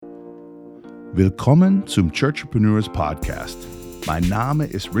Willkommen zum Churchpreneurs Podcast. Mein Name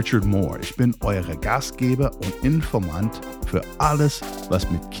ist Richard Moore. Ich bin euer Gastgeber und Informant für alles, was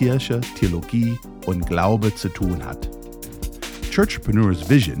mit Kirche, Theologie und Glaube zu tun hat. Churchpreneurs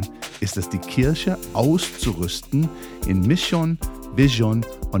Vision ist es, die Kirche auszurüsten in Mission, Vision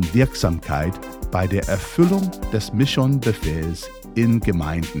und Wirksamkeit bei der Erfüllung des Missionbefehls in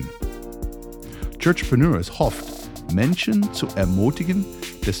Gemeinden. Churchpreneurs hofft, Menschen zu ermutigen,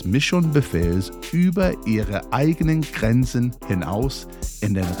 des Missionbefehls über ihre eigenen Grenzen hinaus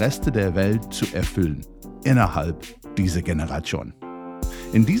in den Rest der Welt zu erfüllen, innerhalb dieser Generation.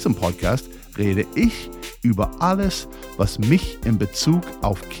 In diesem Podcast rede ich über alles, was mich in Bezug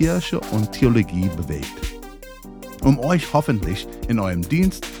auf Kirche und Theologie bewegt, um euch hoffentlich in eurem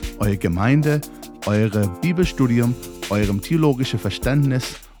Dienst, eurer Gemeinde, eurem Bibelstudium, eurem theologischen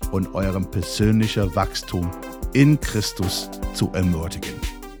Verständnis und eurem persönlichen Wachstum in Christus zu ermutigen.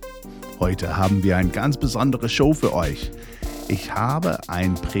 Heute haben wir eine ganz besondere Show für euch. Ich habe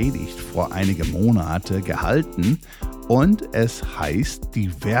eine Predigt vor einigen Monaten gehalten und es heißt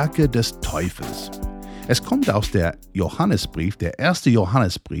die Werke des Teufels. Es kommt aus der Johannesbrief, der 1.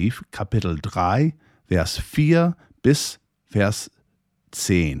 Johannesbrief, Kapitel 3, Vers 4 bis Vers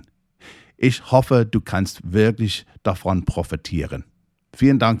 10. Ich hoffe, du kannst wirklich davon profitieren.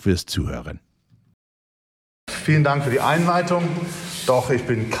 Vielen Dank fürs Zuhören. Vielen Dank für die Einleitung. Doch ich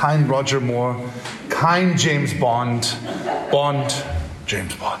bin kein Roger Moore, kein James Bond.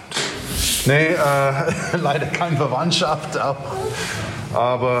 James Bond. Nee, leider keine Verwandtschaft.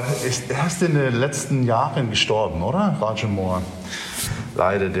 Aber er ist in den letzten Jahren gestorben, oder? Roger Moore.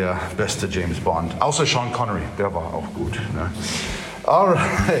 Leider der beste James Bond. Außer Sean Connery, der war auch gut. Ne?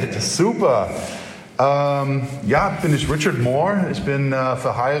 Alright, super. Ja, bin ich Richard Moore. Ich bin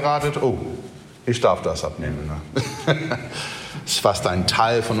verheiratet. Oh, ich darf das abnehmen. Ne? Das ist fast ein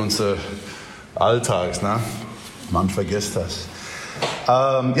Teil von unserem Alltag. Ne? Man vergisst das.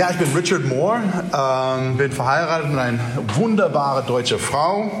 Ja, ich bin Richard Moore. Bin verheiratet mit einer wunderbaren deutschen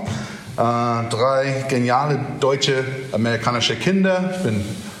Frau. 3 geniale deutsche, amerikanische Kinder. Ich bin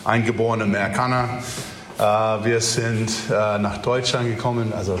eingeborener Amerikaner. Wir sind nach Deutschland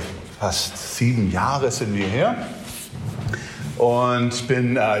gekommen, also fast 7 Jahre sind wir her. Und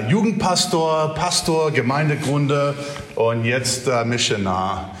bin Jugendpastor, Pastor, Gemeindegründer und jetzt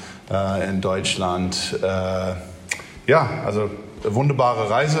Missionar in Deutschland. Ja, also eine wunderbare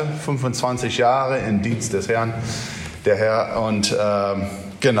Reise, 25 Jahre im Dienst des Herrn, der Herr. Und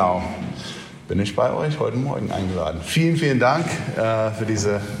genau, bin ich bei euch heute Morgen eingeladen. Vielen, vielen Dank für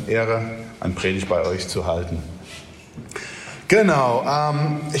diese Ehre, eine Predigt bei euch zu halten. Genau,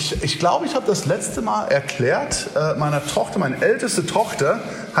 ich glaube, ich habe das letzte Mal erklärt, meine älteste Tochter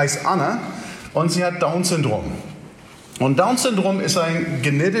heißt Anna und sie hat Down-Syndrom. Und Down-Syndrom ist eine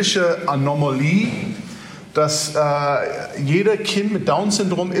genetische Anomalie, dass jeder Kind mit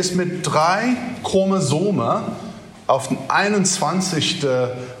Down-Syndrom ist mit 3 Chromosomen auf dem 21.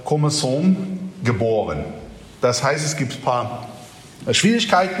 Chromosom geboren. Das heißt, es gibt ein paar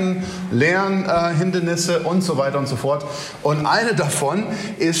Schwierigkeiten, Lernhindernisse und so weiter und so fort. Und eine davon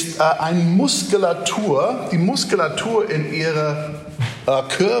ist eine Muskulatur. Die Muskulatur in ihrer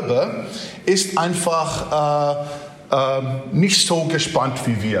Körper ist einfach nicht so gespannt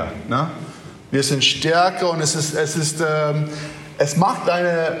wie wir. Ne? Wir sind stärker und es macht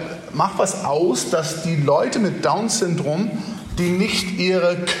was aus, dass die Leute mit Down-Syndrom, die nicht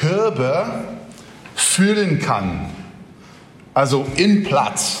ihre Körper fühlen kann. Also in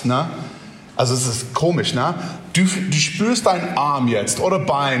Platz, ne? Also es ist komisch, ne? Du spürst deinen Arm jetzt oder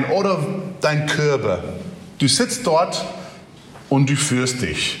Bein oder dein Körper. Du sitzt dort und du fühlst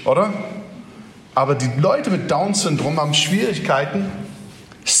dich, oder? Aber die Leute mit Down-Syndrom haben Schwierigkeiten,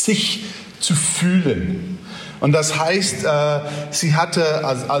 sich zu fühlen. Und das heißt, sie hatte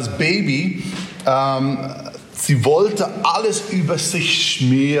als Baby, sie wollte alles über sich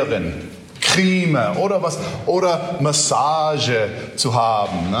schmieren. Creme oder Massage zu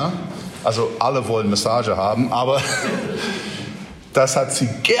haben. Ne? Also alle wollen Massage haben, aber das hat sie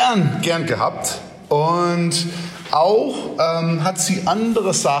gern gehabt. Und auch hat sie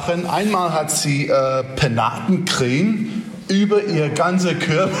andere Sachen. Einmal hat sie Penatencreme über ihr ganzen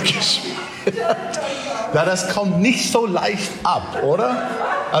Körper geschmiert. Ja, das kommt nicht so leicht ab, oder?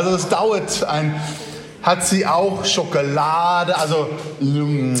 Also es dauert hat sie auch Schokolade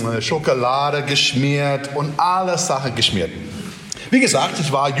geschmiert und alle Sachen geschmiert. Wie gesagt,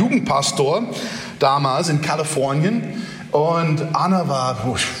 ich war Jugendpastor damals in Kalifornien und Anna war,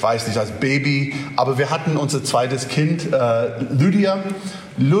 ich weiß nicht, als Baby, aber wir hatten unser zweites Kind, Lydia,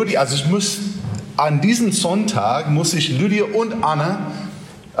 also an diesem Sonntag muss ich Lydia und Anna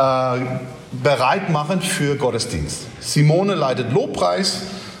bereit machen für Gottesdienst. Simone leitet Lobpreis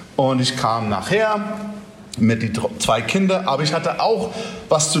und ich kam nachher mit den 2 Kindern, aber ich hatte auch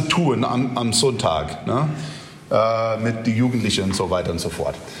was zu tun am Sonntag, ne? Mit den Jugendlichen und so weiter und so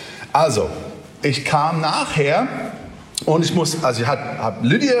fort. Also, ich kam nachher und ich habe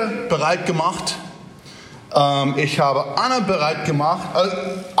Lydia bereit gemacht, ich habe Anna bereit gemacht,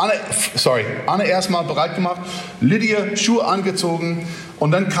 Anna erstmal bereit gemacht, Lydia Schuhe angezogen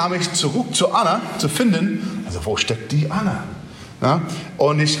und dann kam ich zurück zu Anna zu finden, also wo steckt die Anna? Ja?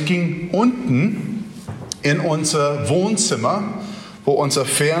 Und ich ging unten in unser Wohnzimmer, wo unser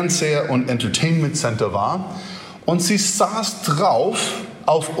Fernseher und Entertainment Center war und sie saß drauf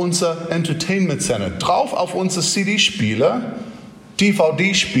auf unser Entertainment Center, drauf auf unser CD-Spieler,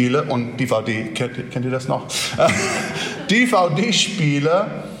 DVD-Spieler und DVD, kennt ihr das noch?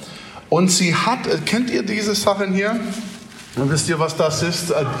 DVD-Spieler und sie hat, kennt ihr diese Sachen hier? Und wisst ihr, was das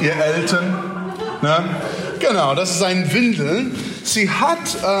ist, ihr Eltern? Ne? Genau, das ist ein Windel. Sie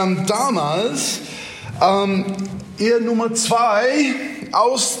hat damals ihr Nummer 2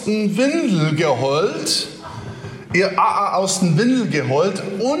 aus dem Windel geholt, ihr AA aus dem Windel geholt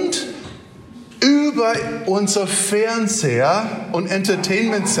und über unser Fernseher und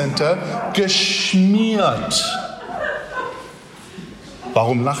Entertainment Center geschmiert.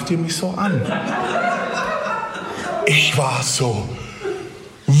 Warum lacht ihr mich so an? Ich war so,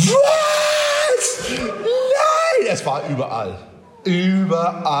 was? Nein! Es war überall.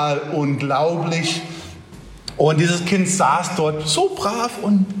 Überall. Unglaublich. Und dieses Kind saß dort so brav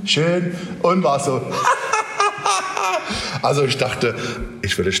und schön und war so, also ich dachte,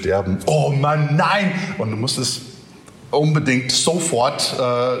 ich würde sterben. Oh Mann, nein! Und du musstest unbedingt sofort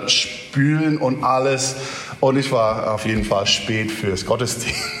spülen und alles. Und ich war auf jeden Fall spät fürs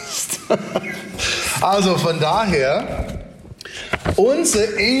Gottesdienst. Also von daher,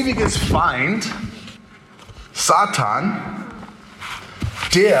 unser ewiges Feind, Satan,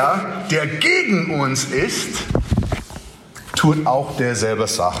 der gegen uns ist, tut auch derselbe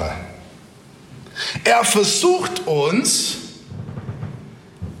Sache. Er versucht uns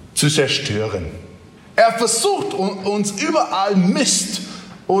zu zerstören. Er versucht uns überall Mist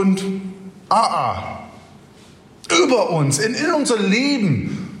und über uns, in unser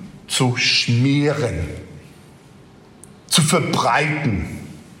Leben zu schmieren, zu verbreiten.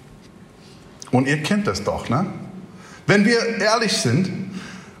 Und ihr kennt das doch, ne? Wenn wir ehrlich sind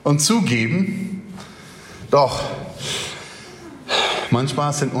und zugeben, doch,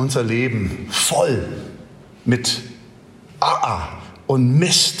 manchmal sind unser Leben voll mit und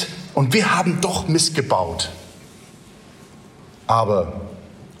Mist. Und wir haben doch Mist gebaut. Aber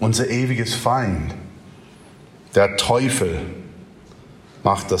unser ewiges Feind, der Teufel,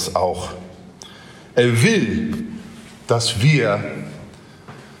 macht das auch. Er will, dass wir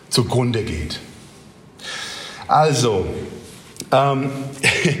zugrunde gehen. Also,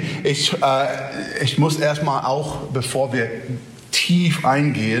 ich muss erstmal auch, bevor wir tief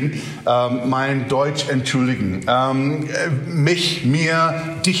eingehen, mein Deutsch entschuldigen. Mir,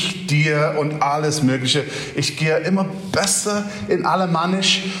 dich, dir und alles Mögliche. Ich gehe immer besser in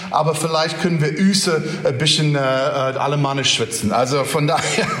Alemannisch, aber vielleicht können wir ein bisschen Alemannisch schwitzen. Also von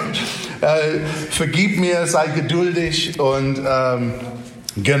daher, vergib mir, sei geduldig und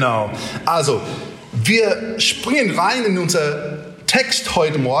genau. Also, wir springen rein in unser Text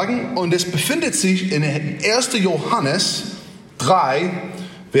heute Morgen und es befindet sich in 1. Johannes 3,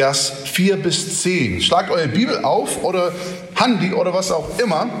 Vers 4 bis 10. Schlagt eure Bibel auf oder Handy oder was auch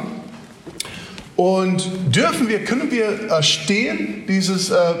immer. Und können wir stehen,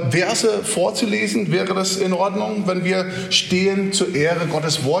 dieses Verse vorzulesen? Wäre das in Ordnung, wenn wir stehen zur Ehre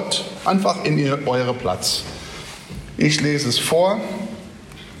Gottes Wort? Einfach in eurem Platz. Ich lese es vor.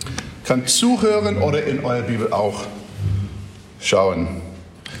 Kann zuhören oder in eurer Bibel auch schauen.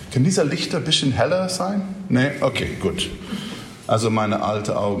 Kann dieser Licht ein bisschen heller sein? Nee? Okay, gut. Also meine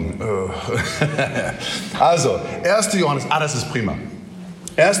alten Augen. Also, 1. Johannes, das ist prima.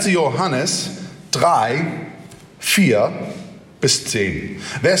 1. Johannes 3, 4 bis 10.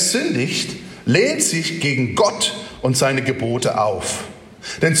 Wer sündigt, lehnt sich gegen Gott und seine Gebote auf.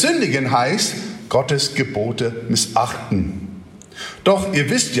 Denn sündigen heißt, Gottes Gebote missachten. Doch ihr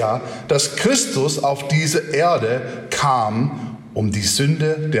wisst ja, dass Christus auf diese Erde kam, um die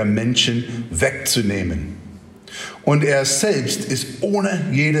Sünde der Menschen wegzunehmen. Und er selbst ist ohne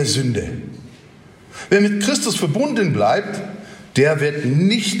jede Sünde. Wer mit Christus verbunden bleibt, der wird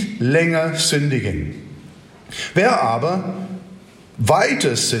nicht länger sündigen. Wer aber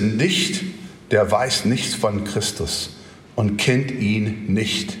weiter sündigt, der weiß nichts von Christus und kennt ihn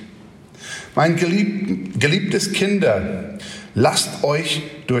nicht. Mein geliebtes Kinder, lasst euch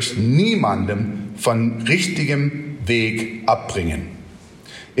durch niemandem von richtigem Weg abbringen.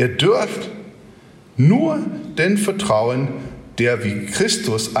 Ihr dürft nur den vertrauen, der wie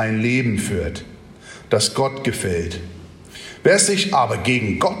Christus ein Leben führt, das Gott gefällt. Wer sich aber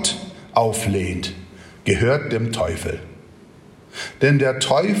gegen Gott auflehnt, gehört dem Teufel. Denn der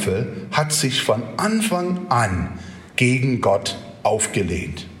Teufel hat sich von Anfang an gegen Gott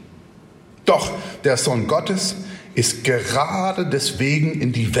aufgelehnt. Doch der Sohn Gottes ist gerade deswegen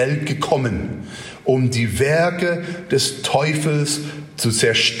in die Welt gekommen, um die Werke des Teufels zu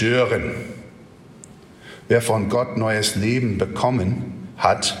zerstören. Wer von Gott neues Leben bekommen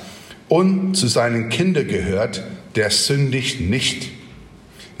hat und zu seinen Kindern gehört, der sündigt nicht.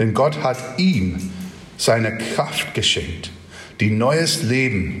 Denn Gott hat ihm seine Kraft geschenkt, die neues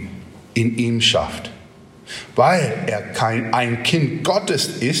Leben in ihm schafft. Weil er ein Kind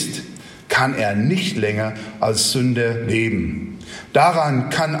Gottes ist, kann er nicht länger als Sünder leben. Daran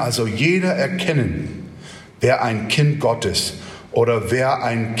kann also jeder erkennen, wer ein Kind Gottes oder wer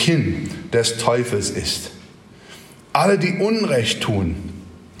ein Kind des Teufels ist. Alle, die Unrecht tun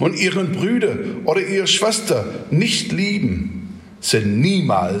und ihren Brüder oder ihre Schwester nicht lieben, sind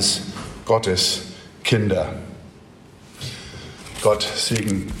niemals Gottes Kinder. Gott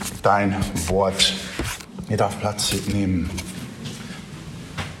segne dein Wort. Ihr darf Platz nehmen.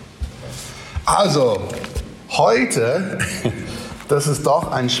 Also, heute, das ist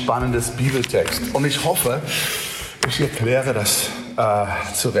doch ein spannendes Bibeltext. Und ich hoffe, ich erkläre das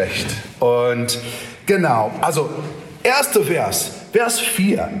zurecht. Und genau, also, erster Vers, Vers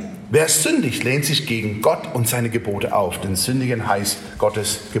 4. Wer sündigt, lehnt sich gegen Gott und seine Gebote auf. Denn sündigen heißt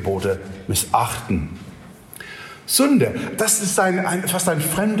Gottes Gebote missachten. Sünde, das ist fast ein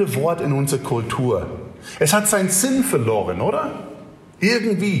fremdes Wort in unserer Kultur. Es hat seinen Sinn verloren, oder?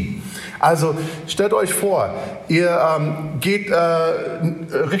 Irgendwie. Also stellt euch vor, ihr geht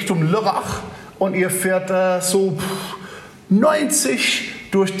Richtung Lörrach und ihr fährt so 90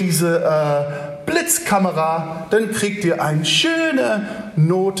 durch diese Blitzkamera, dann kriegt ihr eine schöne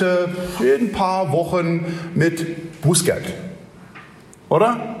Note für ein paar Wochen mit Bußgeld.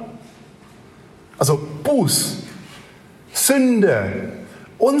 Oder? Also Buß, Sünde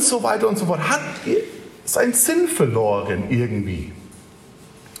und so weiter und so fort hat seinen Sinn verloren irgendwie.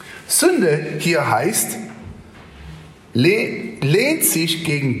 Sünde hier heißt, lehnt sich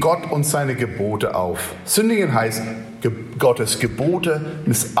gegen Gott und seine Gebote auf. Sündigen heißt, Gottes Gebote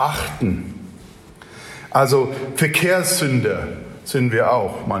missachten. Also Verkehrssünder sind wir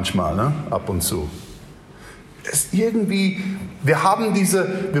auch manchmal, ne? Ab und zu. Wir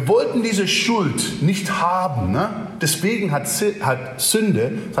wollten diese Schuld nicht haben. Ne? Deswegen hat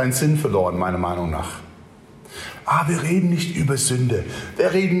Sünde seinen Sinn verloren, meiner Meinung nach. Wir reden nicht über Sünde.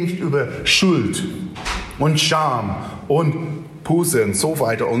 Wir reden nicht über Schuld und Scham und Buße und so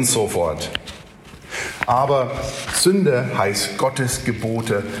weiter und so fort. Aber Sünde heißt Gottes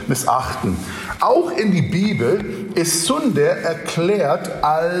Gebote missachten. Auch in die Bibel ist Sünde erklärt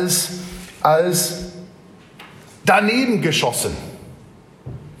als daneben geschossen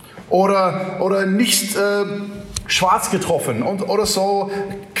oder nicht schwarz getroffen oder so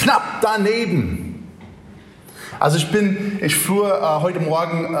knapp daneben. Also ich fuhr heute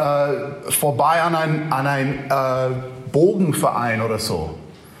Morgen vorbei an ein Bogenverein oder so.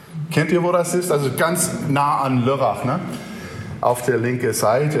 Kennt ihr, wo das ist? Also ganz nah an Lörrach, ne? Auf der linken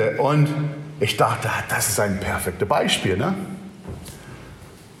Seite. Und ich dachte, das ist ein perfektes Beispiel. Ne?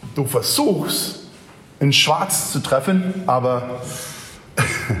 Du versuchst, in Schwarz zu treffen, aber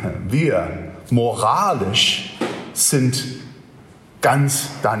wir moralisch sind ganz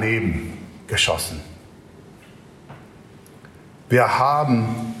daneben geschossen. Wir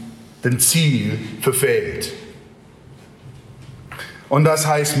haben den Ziel verfehlt. Und das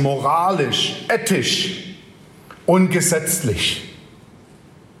heißt moralisch, ethisch und gesetzlich.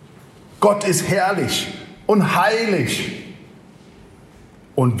 Gott ist herrlich und heilig.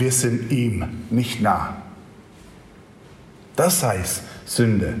 Und wir sind ihm nicht nah. Das heißt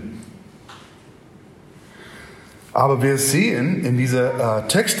Sünde. Aber wir sehen in diesem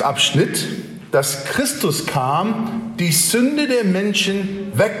Textabschnitt, dass Christus kam, die Sünde der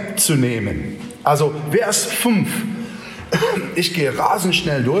Menschen wegzunehmen. Also Vers 5. Ich gehe rasend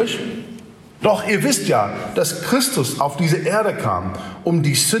schnell durch. Doch ihr wisst ja, dass Christus auf diese Erde kam, um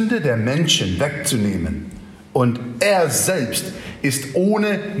die Sünde der Menschen wegzunehmen. Und er selbst ist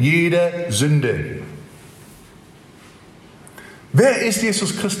ohne jede Sünde. Wer ist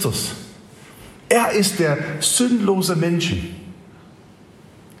Jesus Christus? Er ist der sündlose Mensch.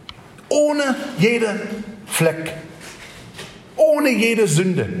 Ohne jede Fleck. Ohne jede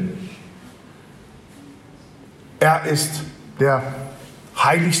Sünde. Er ist der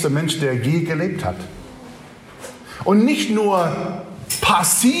heiligste Mensch, der je gelebt hat. Und nicht nur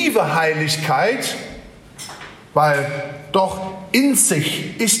passive Heiligkeit, weil doch in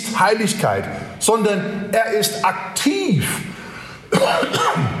sich ist Heiligkeit, sondern er ist aktiv,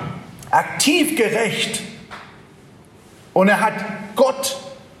 aktiv gerecht. Und er hat Gott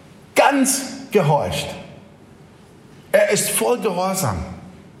ganz gehorcht. Er ist voll Gehorsam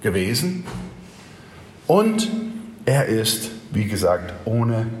gewesen und er ist, wie gesagt,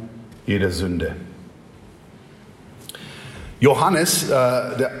 ohne jede Sünde. Johannes,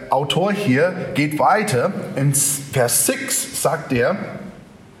 der Autor hier, geht weiter. In Vers 6 sagt er,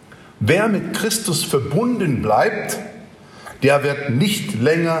 wer mit Christus verbunden bleibt, der wird nicht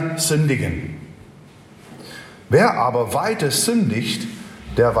länger sündigen. Wer aber weiter sündigt,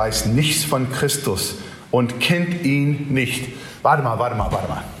 der weiß nichts von Christus und kennt ihn nicht. Warte mal.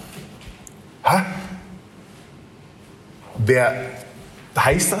 Ha?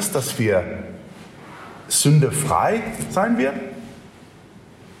 Heißt das, dass wir sündefrei sein werden?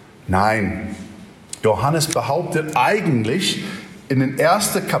 Nein. Johannes behauptet eigentlich in den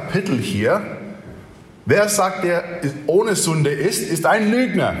ersten Kapitel hier, wer sagt, der ohne Sünde ist ein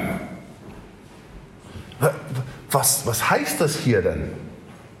Lügner. Was heißt das hier denn?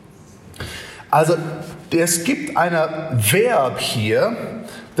 Also es gibt ein Verb hier,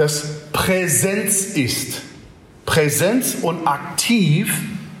 das Präsenz ist. Präsenz und aktiv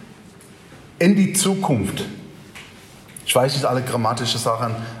in die Zukunft. Ich weiß nicht alle grammatische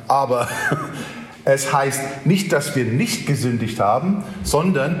Sachen, aber es heißt nicht, dass wir nicht gesündigt haben,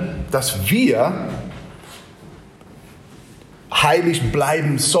 sondern dass wir heilig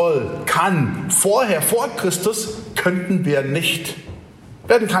bleiben kann. Vorher, vor Christus, könnten wir nicht.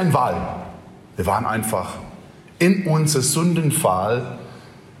 Wir hatten keine Wahl. Wir waren einfach in unser Sündenfall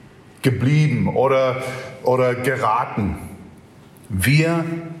geblieben oder geraten. Wir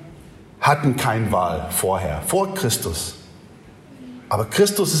hatten keine Wahl vorher, vor Christus. Aber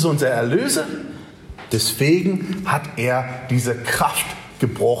Christus ist unser Erlöser, deswegen hat er diese Kraft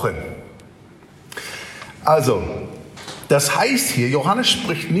gebrochen. Also, das heißt hier, Johannes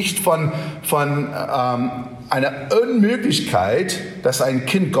spricht nicht von einer Unmöglichkeit, dass ein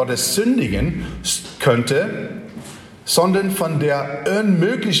Kind Gottes sündigen könnte, sondern von der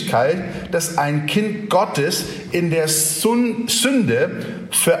Unmöglichkeit, dass ein Kind Gottes in der Sünde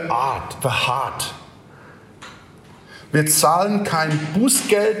verharrt. Wir zahlen kein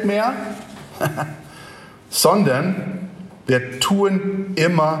Bußgeld mehr, sondern wir tun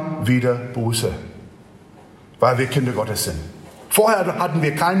immer wieder Buße, weil wir Kinder Gottes sind. Vorher hatten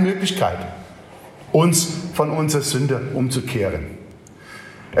wir keine Möglichkeit, uns von unserer Sünde umzukehren.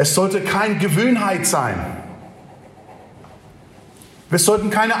 Es sollte keine Gewohnheit sein. Wir sollten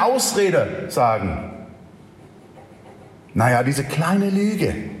keine Ausrede sagen. Naja, diese kleine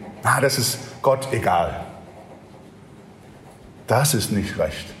Lüge, das ist Gott egal. Das ist nicht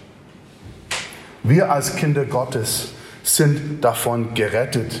recht. Wir als Kinder Gottes sind davon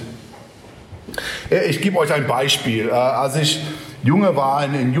gerettet. Ich gebe euch ein Beispiel. Als ich Junge war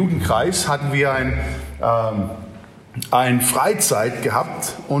im Jugendkreis, hatten wir ein Freizeit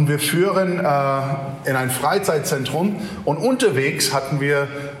gehabt und wir führen in ein Freizeitzentrum und unterwegs hatten wir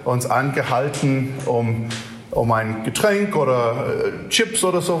uns angehalten, um ein Getränk oder Chips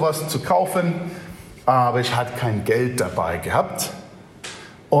oder sowas zu kaufen, aber ich hatte kein Geld dabei gehabt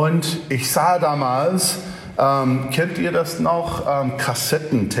und ich sah damals, kennt ihr das noch,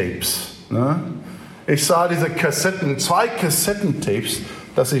 Kassettentapes, ne? Ich sah diese zwei Kassettentapes,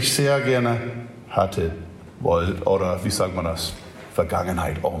 das ich sehr gerne hatte. Oder wie sagt man das?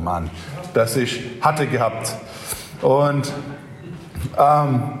 Vergangenheit, oh Mann, das ich hatte gehabt. Und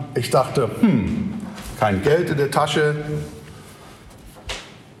ich dachte, kein Geld in der Tasche,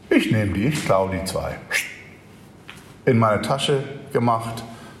 ich klaue die zwei. In meine Tasche gemacht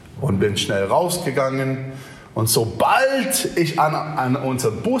und bin schnell rausgegangen. Und sobald ich an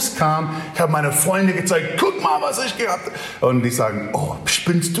unseren Bus kam, ich habe meine Freunde gezeigt, guck mal, was ich gehabt habe. Und die sagen, oh,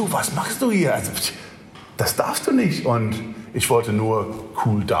 spinnst du, was machst du hier? Also, das darfst du nicht. Und ich wollte nur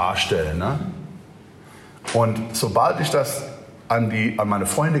cool darstellen. Ne? Und sobald ich das an meine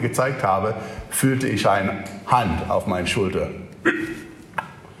Freunde gezeigt habe, fühlte ich eine Hand auf meine Schulter.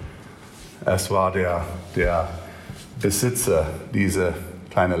 Es war der Besitzer dieser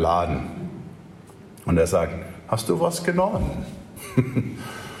kleinen Laden. Und er sagt, hast du was genommen?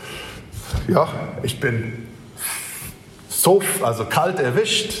 Ja, ich bin so kalt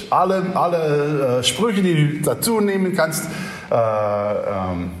erwischt. Alle Sprüche, die du dazu nehmen kannst,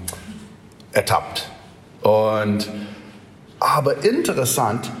 ertappt. Aber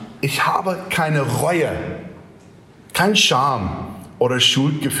interessant, ich habe keine Reue kein Scham oder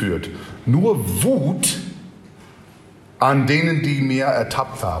Schuldgefühl, nur Wut an denen, die mir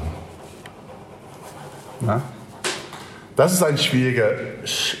ertappt haben. Ja? Das ist eine schwierige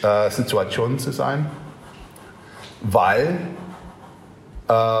Situation zu sein, weil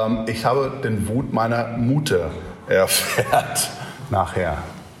ich habe den Wut meiner Mutter erfährt nachher.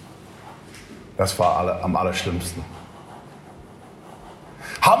 Das war am allerschlimmsten.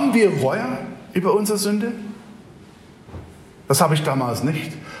 Haben wir Reue über unsere Sünde? Das habe ich damals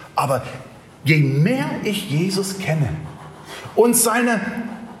nicht. Aber je mehr ich Jesus kenne und seine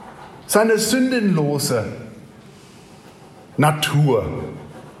sündenlose Natur,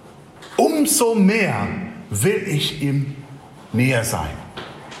 umso mehr will ich ihm näher sein.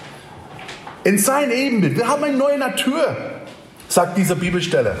 In sein Ebenbild. Wir haben eine neue Natur, sagt diese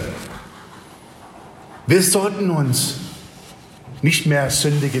Bibelstelle. Wir sollten uns nicht mehr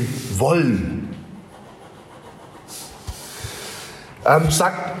sündigen wollen.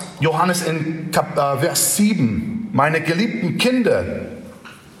 Sagt Johannes in Vers 7, meine geliebten Kinder,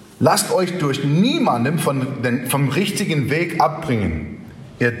 lasst euch durch niemanden vom richtigen Weg abbringen.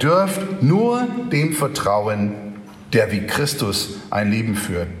 Ihr dürft nur dem vertrauen, der wie Christus ein Leben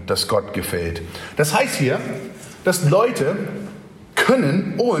führt, das Gott gefällt. Das heißt hier, dass Leute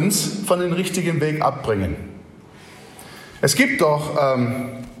können uns von dem richtigen Weg abbringen. Es gibt doch,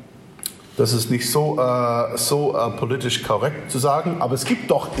 das ist nicht so politisch korrekt zu sagen, aber es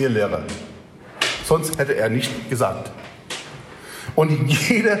gibt doch Irrlehrer. Sonst hätte er nicht gesagt. Und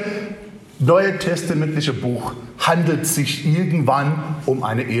jedes neue testamentliche Buch handelt sich irgendwann um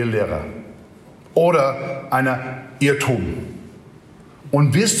eine Irrlehre oder eine Irrtum.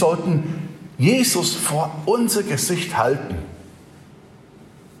 Und wir sollten Jesus vor unser Gesicht halten.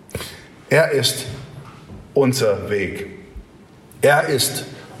 Er ist unser Weg. Er ist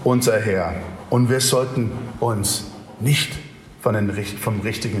unser Herr. Und wir sollten uns nicht vom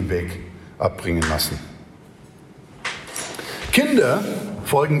richtigen Weg abbringen lassen. Kinder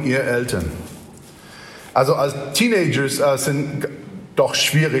folgen ihren Eltern. Also als Teenagers sind doch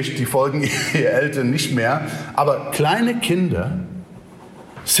schwierig, die folgen ihren Eltern nicht mehr. Aber kleine Kinder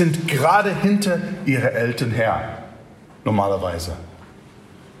sind gerade hinter ihren Eltern her, normalerweise.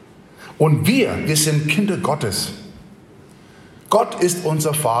 Und wir sind Kinder Gottes. Gott ist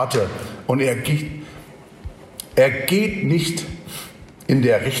unser Vater und er geht nicht in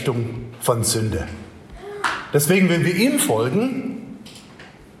der Richtung von Sünde. Deswegen, wenn wir ihm folgen,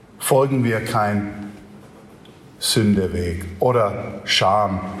 folgen wir kein Sündeweg oder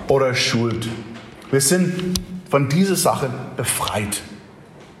Scham oder Schuld. Wir sind von dieser Sache befreit.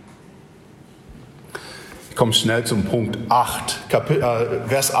 Ich komme schnell zum Punkt 8,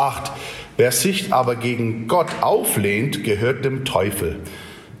 Vers 8. Wer sich aber gegen Gott auflehnt, gehört dem Teufel.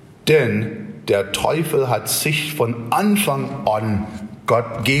 Denn der Teufel hat sich von Anfang an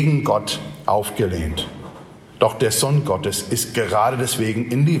gegen Gott aufgelehnt. Doch der Sohn Gottes ist gerade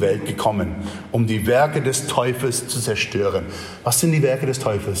deswegen in die Welt gekommen, um die Werke des Teufels zu zerstören. Was sind die Werke des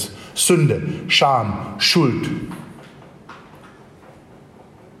Teufels? Sünde, Scham, Schuld.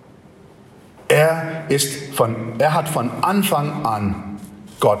 Er hat von Anfang an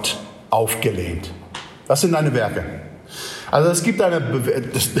Gott aufgelehnt. Das sind seine Werke. Also es gibt der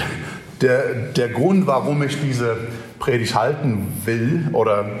Grund, warum ich diese Predigt halten will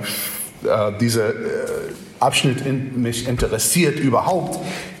oder dieser Abschnitt mich interessiert überhaupt,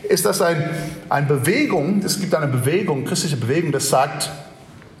 ist, dass es gibt eine Bewegung, christliche Bewegung, das sagt,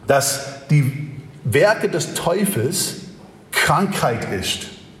 dass die Werke des Teufels Krankheit ist.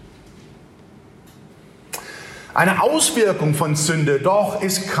 Eine Auswirkung von Sünde doch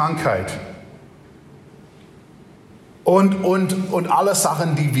ist Krankheit. Und alle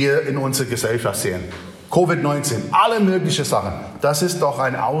Sachen, die wir in unserer Gesellschaft sehen. Covid-19, alle möglichen Sachen. Das ist doch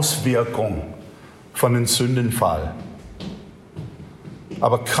eine Auswirkung von dem Sündenfall.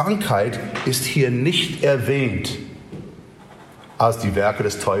 Aber Krankheit ist hier nicht erwähnt als die Werke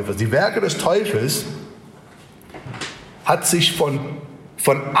des Teufels. Die Werke des Teufels hat sich von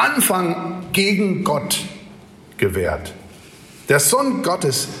Anfang gegen Gott gewährt. Der Sohn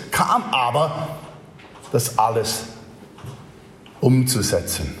Gottes kam aber, das alles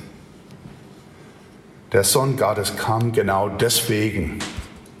umzusetzen. Der Sohn Gottes kam genau deswegen.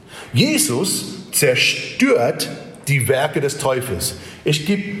 Jesus zerstört die Werke des Teufels. Ich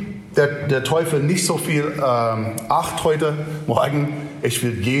gebe der Teufel nicht so viel Acht heute Morgen. Ich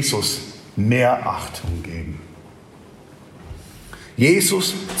will Jesus mehr Achtung geben.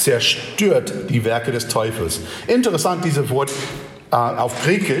 Jesus zerstört die Werke des Teufels. Interessant, dieses Wort auf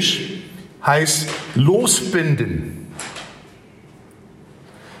Griechisch heißt losbinden.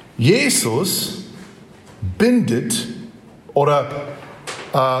 Jesus bindet oder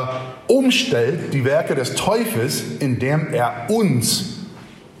umstellt die Werke des Teufels, indem er uns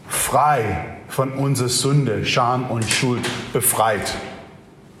frei von unserer Sünde, Scham und Schuld befreit.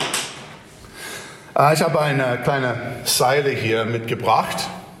 Ich habe eine kleine Seile hier mitgebracht.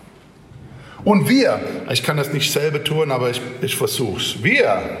 Und ich kann das nicht selber tun, aber ich versuche es.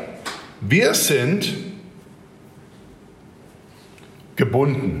 Wir sind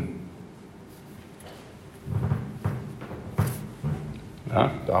gebunden. Ja,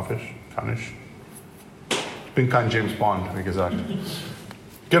 darf ich? Kann ich? Ich bin kein James Bond, wie gesagt.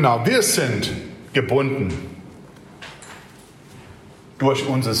 Genau, wir sind gebunden durch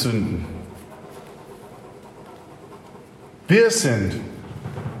unsere Sünden. Wir sind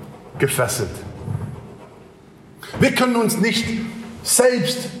gefesselt. Wir können uns nicht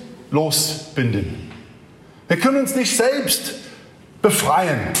selbst losbinden. Wir können uns nicht selbst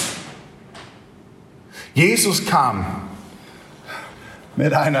befreien. Jesus kam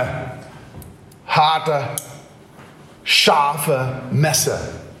mit einer harten, scharfen Messer,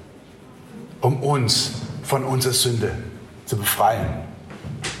 um uns von unserer Sünde zu befreien.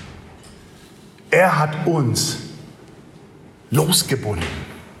 Er hat uns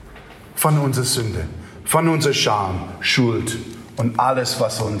losgebunden von unserer Sünde, von unserer Scham, Schuld und alles,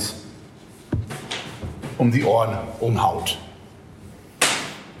 was uns um die Ohren umhaut.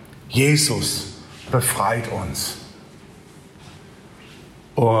 Jesus befreit uns.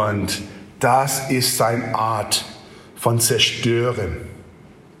 Und das ist seine Art von Zerstören.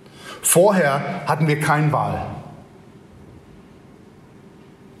 Vorher hatten wir keine Wahl.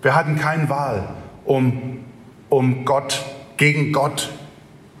 Wir hatten keine Wahl, gegen Gott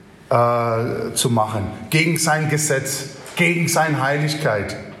zu machen, gegen sein Gesetz, gegen seine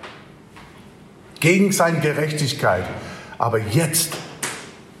Heiligkeit, gegen seine Gerechtigkeit. Aber jetzt,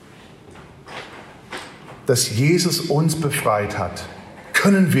 dass Jesus uns befreit hat,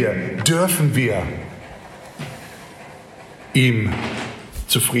 dürfen wir ihm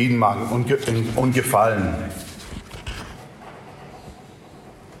zufrieden machen und gefallen.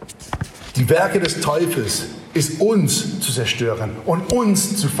 Die Werke des Teufels ist uns zu zerstören und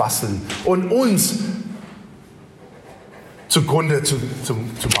uns zu fasseln und uns zugrunde zu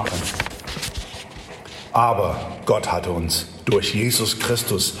machen. Aber Gott hat uns durch Jesus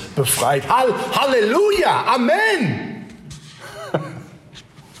Christus befreit. Halleluja! Amen!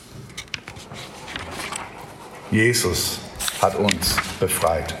 Jesus hat uns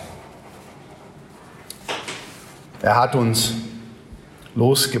befreit. Er hat uns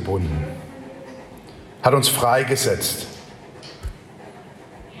losgebunden, hat uns freigesetzt,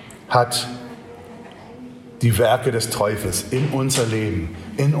 hat die Werke des Teufels in unser Leben,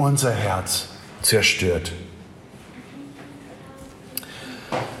 in unser Herz zerstört.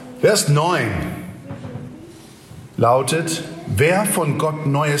 Vers 9 lautet: Wer von Gott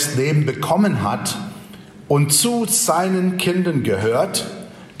neues Leben bekommen hat und zu seinen Kindern gehört,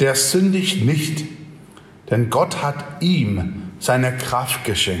 der sündigt nicht, denn Gott hat ihm seine Kraft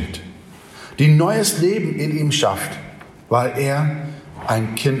geschenkt, die neues Leben in ihm schafft. Weil er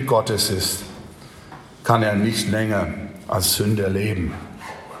ein Kind Gottes ist, kann er nicht länger als Sünder leben.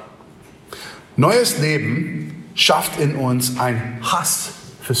 Neues Leben schafft in uns einen Hass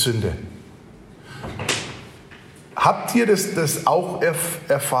für Sünde. Habt ihr das auch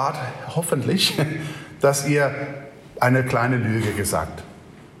erfahrt, hoffentlich, dass ihr eine kleine Lüge gesagt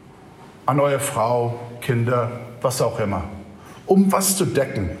an eure Frau, Kinder, was auch immer, um was zu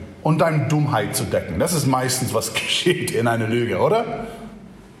decken und deine Dummheit zu decken? Das ist meistens, was geschieht in einer Lüge, oder?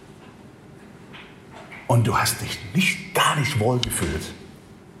 Und du hast dich gar nicht wohl gefühlt,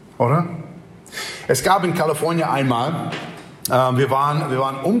 oder? Es gab in Kalifornien einmal, wir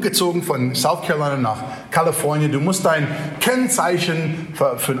waren umgezogen von South Carolina nach Kalifornien. Du musst dein Kennzeichen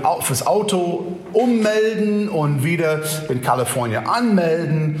fürs Auto ummelden und wieder in Kalifornien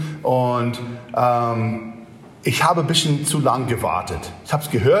anmelden. Und ich habe ein bisschen zu lang gewartet. Ich habe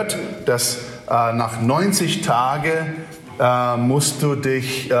gehört, dass nach 90 Tagen musst du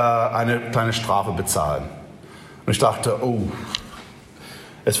dich eine kleine Strafe bezahlen. Und ich dachte, oh,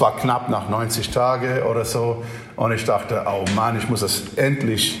 es war knapp nach 90 Tagen oder so. Und ich dachte, oh Mann, ich muss das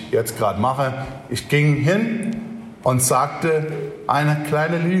endlich jetzt gerade machen. Ich ging hin und sagte eine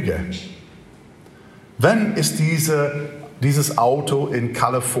kleine Lüge. Wann ist dieses Auto in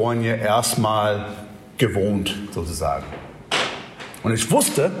Kalifornien erstmal gewohnt, sozusagen? Und ich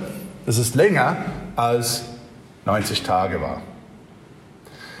wusste, dass es länger als 90 Tage war.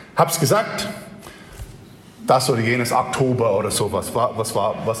 Hab's gesagt, das oder jenes Oktober oder sowas,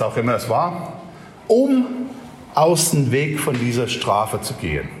 was auch immer es war, um aus dem Weg von dieser Strafe zu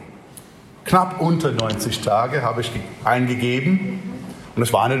gehen. knapp unter 90 Tage habe ich eingegeben und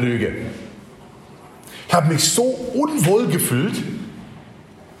es war eine Lüge. Ich habe mich so unwohl gefühlt,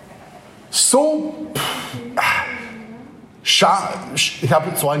 ich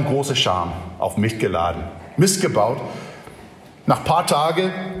habe so eine große Scham auf mich geladen, missgebaut. Nach ein paar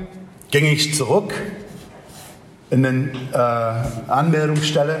Tagen ging ich zurück in die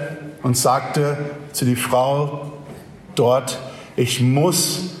Anmeldungsstelle und sagte zu der Frau dort, ich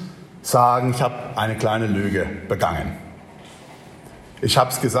muss sagen, ich habe eine kleine Lüge begangen. Ich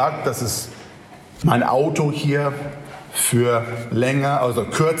habe es gesagt, dass es mein Auto hier für länger, also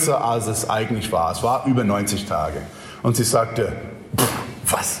kürzer als es eigentlich war. Es war über 90 Tage. Und sie sagte,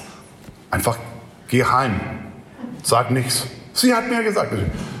 was? Einfach geh heim. Sag nichts. Sie hat mir gesagt. Ich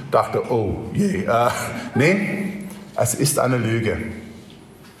dachte, oh je. Nee, es ist eine Lüge.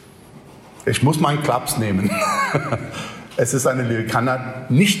 Ich muss meinen Klaps nehmen. Es ist eine Lüge. Ich kann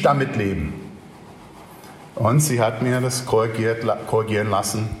nicht damit leben. Und sie hat mir das korrigieren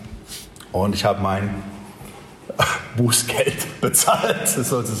lassen. Und ich habe mein Bußgeld bezahlt,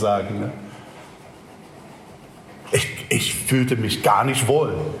 sozusagen. Ich fühlte mich gar nicht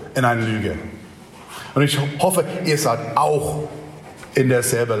wohl in einer Lüge. Und ich hoffe, ihr seid auch in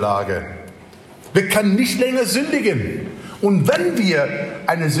derselben Lage. Wir können nicht länger sündigen. Und wenn wir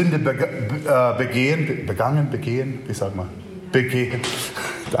eine Sünde begehen,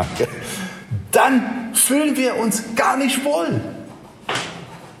 danke, dann fühlen wir uns gar nicht wohl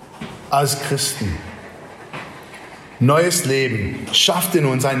als Christen. Neues Leben schafft in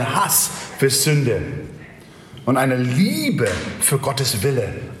uns einen Hass für Sünde und eine Liebe für Gottes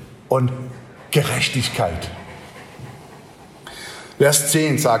Wille und Gerechtigkeit. Vers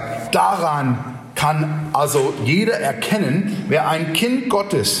 10 sagt, daran kann also jeder erkennen, wer ein Kind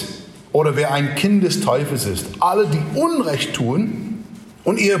Gottes oder wer ein Kind des Teufels ist. Alle, die Unrecht tun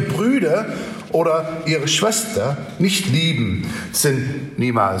und ihre Brüder oder ihre Schwester nicht lieben, sind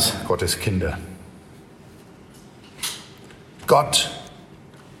niemals Gottes Kinder. Gott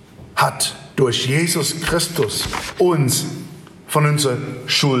hat durch Jesus Christus uns von unserer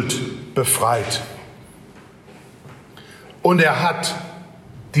Schuld befreit. Und er hat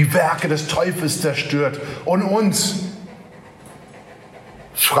die Werke des Teufels zerstört und uns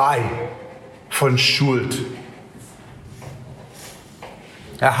frei von Schuld.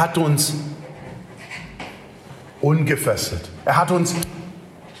 Er hat uns ungefesselt. Er hat uns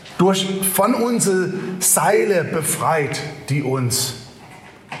von unseren Seile befreit, die uns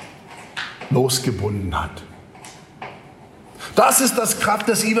losgebunden hat. Das ist das Kraft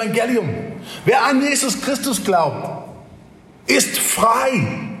des Evangeliums. Wer an Jesus Christus glaubt, ist frei.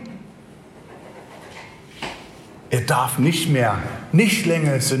 Er darf nicht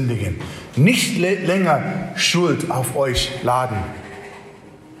länger sündigen, nicht länger Schuld auf euch laden.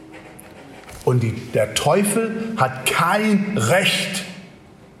 Und der Teufel hat kein Recht,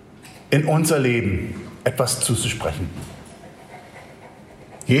 in unser Leben etwas zuzusprechen.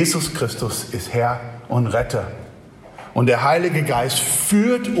 Jesus Christus ist Herr und Retter. Und der Heilige Geist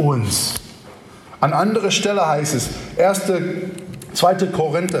führt uns. An anderer Stelle heißt es, 2.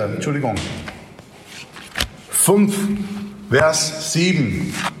 Korinther, 5, Vers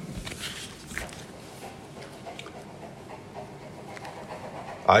 7.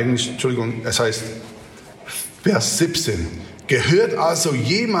 Es heißt Vers 17. Gehört also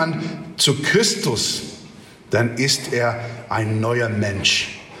jemand zu Christus, dann ist er ein neuer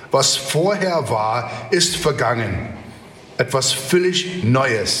Mensch. Was vorher war, ist vergangen. Etwas völlig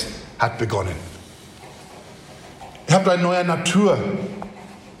Neues hat begonnen. Ihr habt eine neue Natur.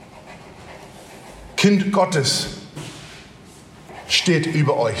 Kind Gottes steht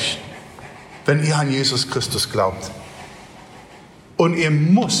über euch, wenn ihr an Jesus Christus glaubt. Und ihr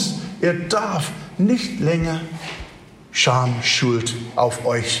darf nicht länger Scham, Schuld auf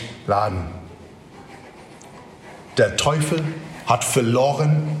euch laden. Der Teufel hat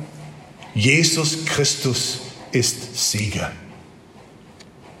verloren. Jesus Christus ist Sieger.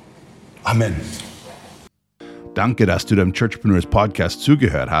 Amen. Danke, dass du dem Churchpreneurs Podcast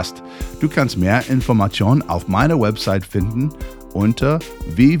zugehört hast. Du kannst mehr Informationen auf meiner Website finden unter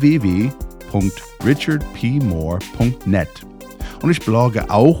www.richardpmoore.net. Und ich blogge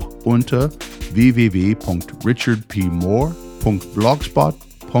auch unter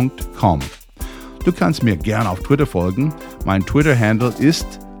www.richardpmoore.blogspot.com. Du kannst mir gerne auf Twitter folgen. Mein Twitter-Handle ist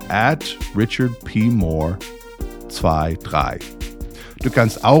 @richardpmoore23. Du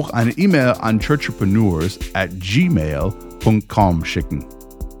kannst auch eine E-Mail an churchpreneurs@gmail.com schicken.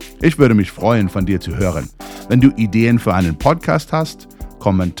 Ich würde mich freuen, von dir zu hören. Wenn du Ideen für einen Podcast hast,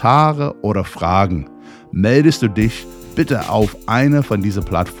 Kommentare oder Fragen, meldest du dich bitte auf eine von diesen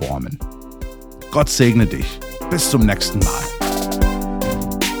Plattformen. Gott segne dich. Bis zum nächsten Mal.